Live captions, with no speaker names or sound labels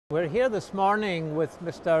We're here this morning with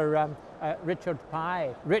Mr. Richard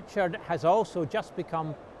Pai. Richard has also just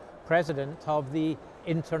become president of the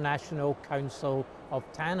International Council of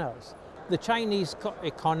Tanners. The Chinese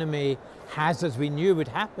economy has, as we knew would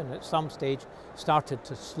happen at some stage, started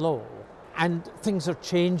to slow. And things are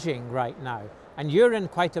changing right now. And you're in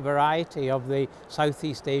quite a variety of the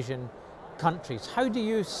Southeast Asian countries. How do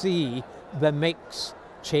you see the mix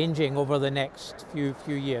changing over the next few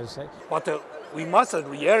years? But we must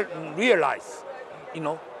realize,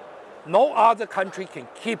 no other country can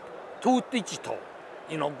keep two digital,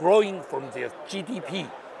 growing from their GDP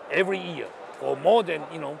every year for more than,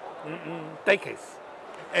 decades.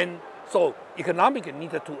 And so economic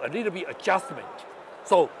needed to a little bit adjustment.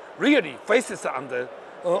 So really faces on the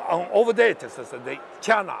over there, the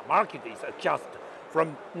China market is adjusted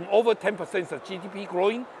from over 10% of GDP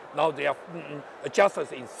growing. Now they are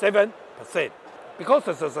adjusted in 7%, because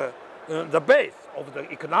the base of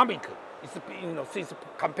the economic is, since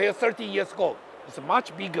compared 30 years ago, is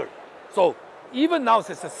much bigger. So even now, it's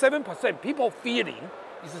 7%. People feeling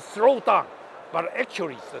it's a slowdown, but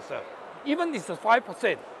actually, even it's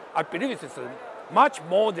 5%. I believe it's much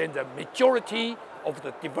more than the majority of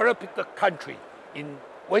the developed country in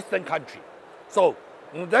Western country. So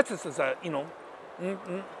that is,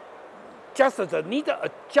 just the need to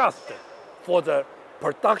adjust for the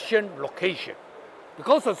production location,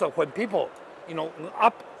 because when people,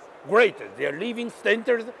 upgrade their living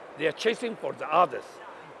standards, they are chasing for the others.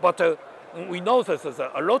 But we know that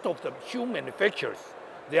a lot of the shoe manufacturers,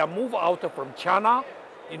 they are moved out from China,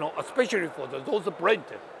 especially for those brands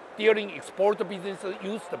dealing export business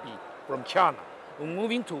used to be from China,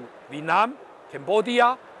 moving to Vietnam,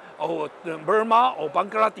 Cambodia, or Burma or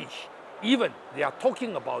Bangladesh. Even they are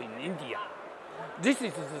talking about in India. This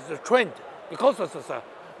is the trend, because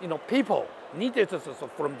people needed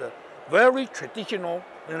from the very traditional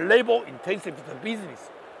and labor-intensive business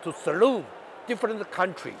to serve different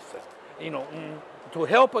countries. To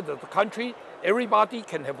help the country, everybody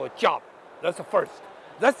can have a job. That's the first.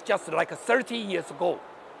 That's just like 30 years ago.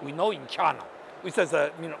 We know in China, which says,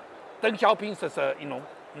 Deng Xiaoping says,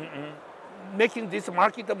 making this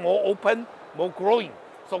market more open, more growing.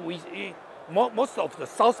 So most of the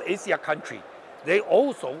South Asia country, they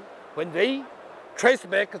also, when they trace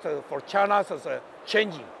back for China's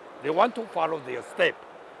changing, they want to follow their step.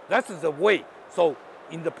 That's the way. So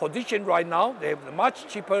in the position right now, they have much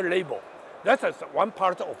cheaper labor. That's one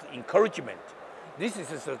part of encouragement. This is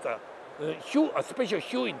the especially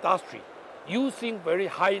shoe industry, using very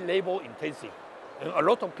high labor intensive. And a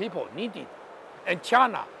lot of people need it. And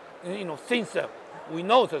China, since we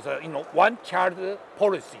know that one child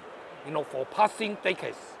policy, for passing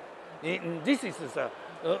decades, this is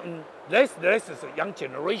less young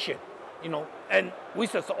generation, and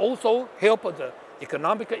which has also helped the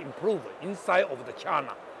economic improvement inside of the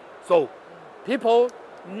China. So people,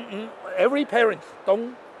 every parent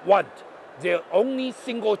don't want their only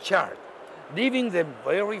single child, leaving them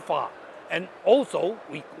very far. And also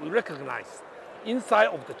we recognize inside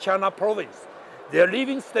of the China province, their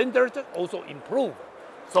living standards also improve.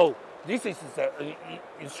 So this is the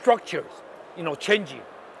structures, changing.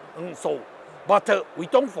 But we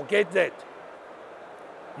don't forget that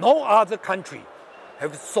no other country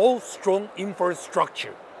have so strong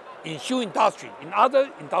infrastructure in shoe industry. In other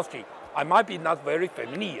industry, I might be not very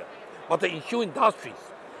familiar, but in shoe industries,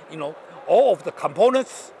 all of the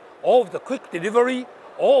components, all of the quick delivery,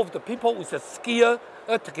 all of the people with a skill,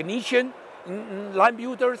 technician, line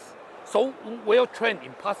builders, so well trained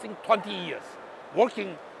in passing 20 years,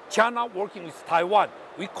 China working with Taiwan,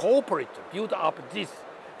 we cooperate, build up this.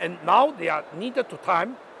 And now they are needed to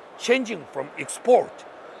time changing from export,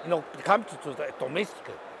 come to the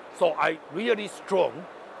domestic. So I really strong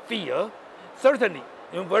fear, certainly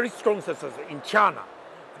very strong in China,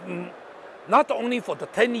 not only for the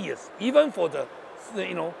 10 years, even for the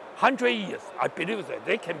 100 years, I believe that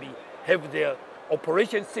they can have their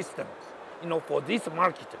operation systems, for this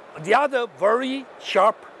market. The other very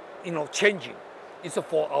sharp, changing is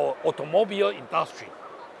for our automobile industry.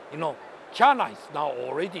 China is now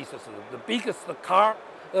already the biggest car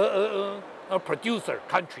producer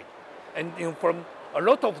country, and from a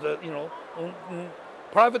lot of the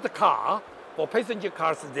private car for passenger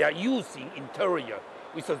cars, they are using interior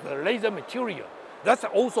with the laser material. That's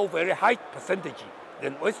also very high percentage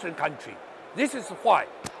than Western country. This is why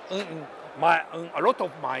a lot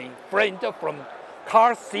of my friends from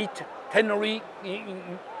car seat tannery,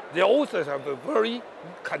 they also have a very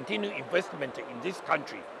continued investment in this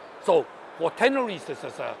country. So for tanneries as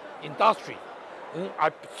an industry,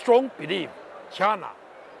 I strongly believe China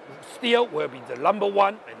still will be the #1,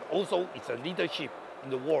 and also its leadership in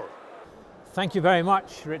the world. Thank you very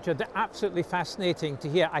much, Richard. Absolutely fascinating to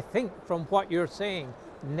hear. I think from what you're saying,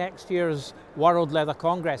 next year's World Leather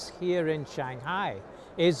Congress here in Shanghai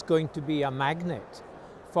is going to be a magnet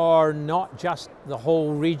for not just the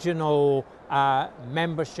whole regional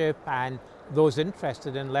membership and those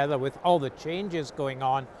interested in leather with all the changes going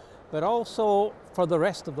on, but also for the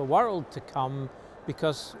rest of the world to come,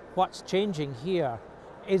 because what's changing here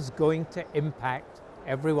is going to impact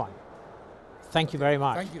everyone. Thank you very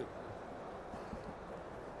much. Thank you.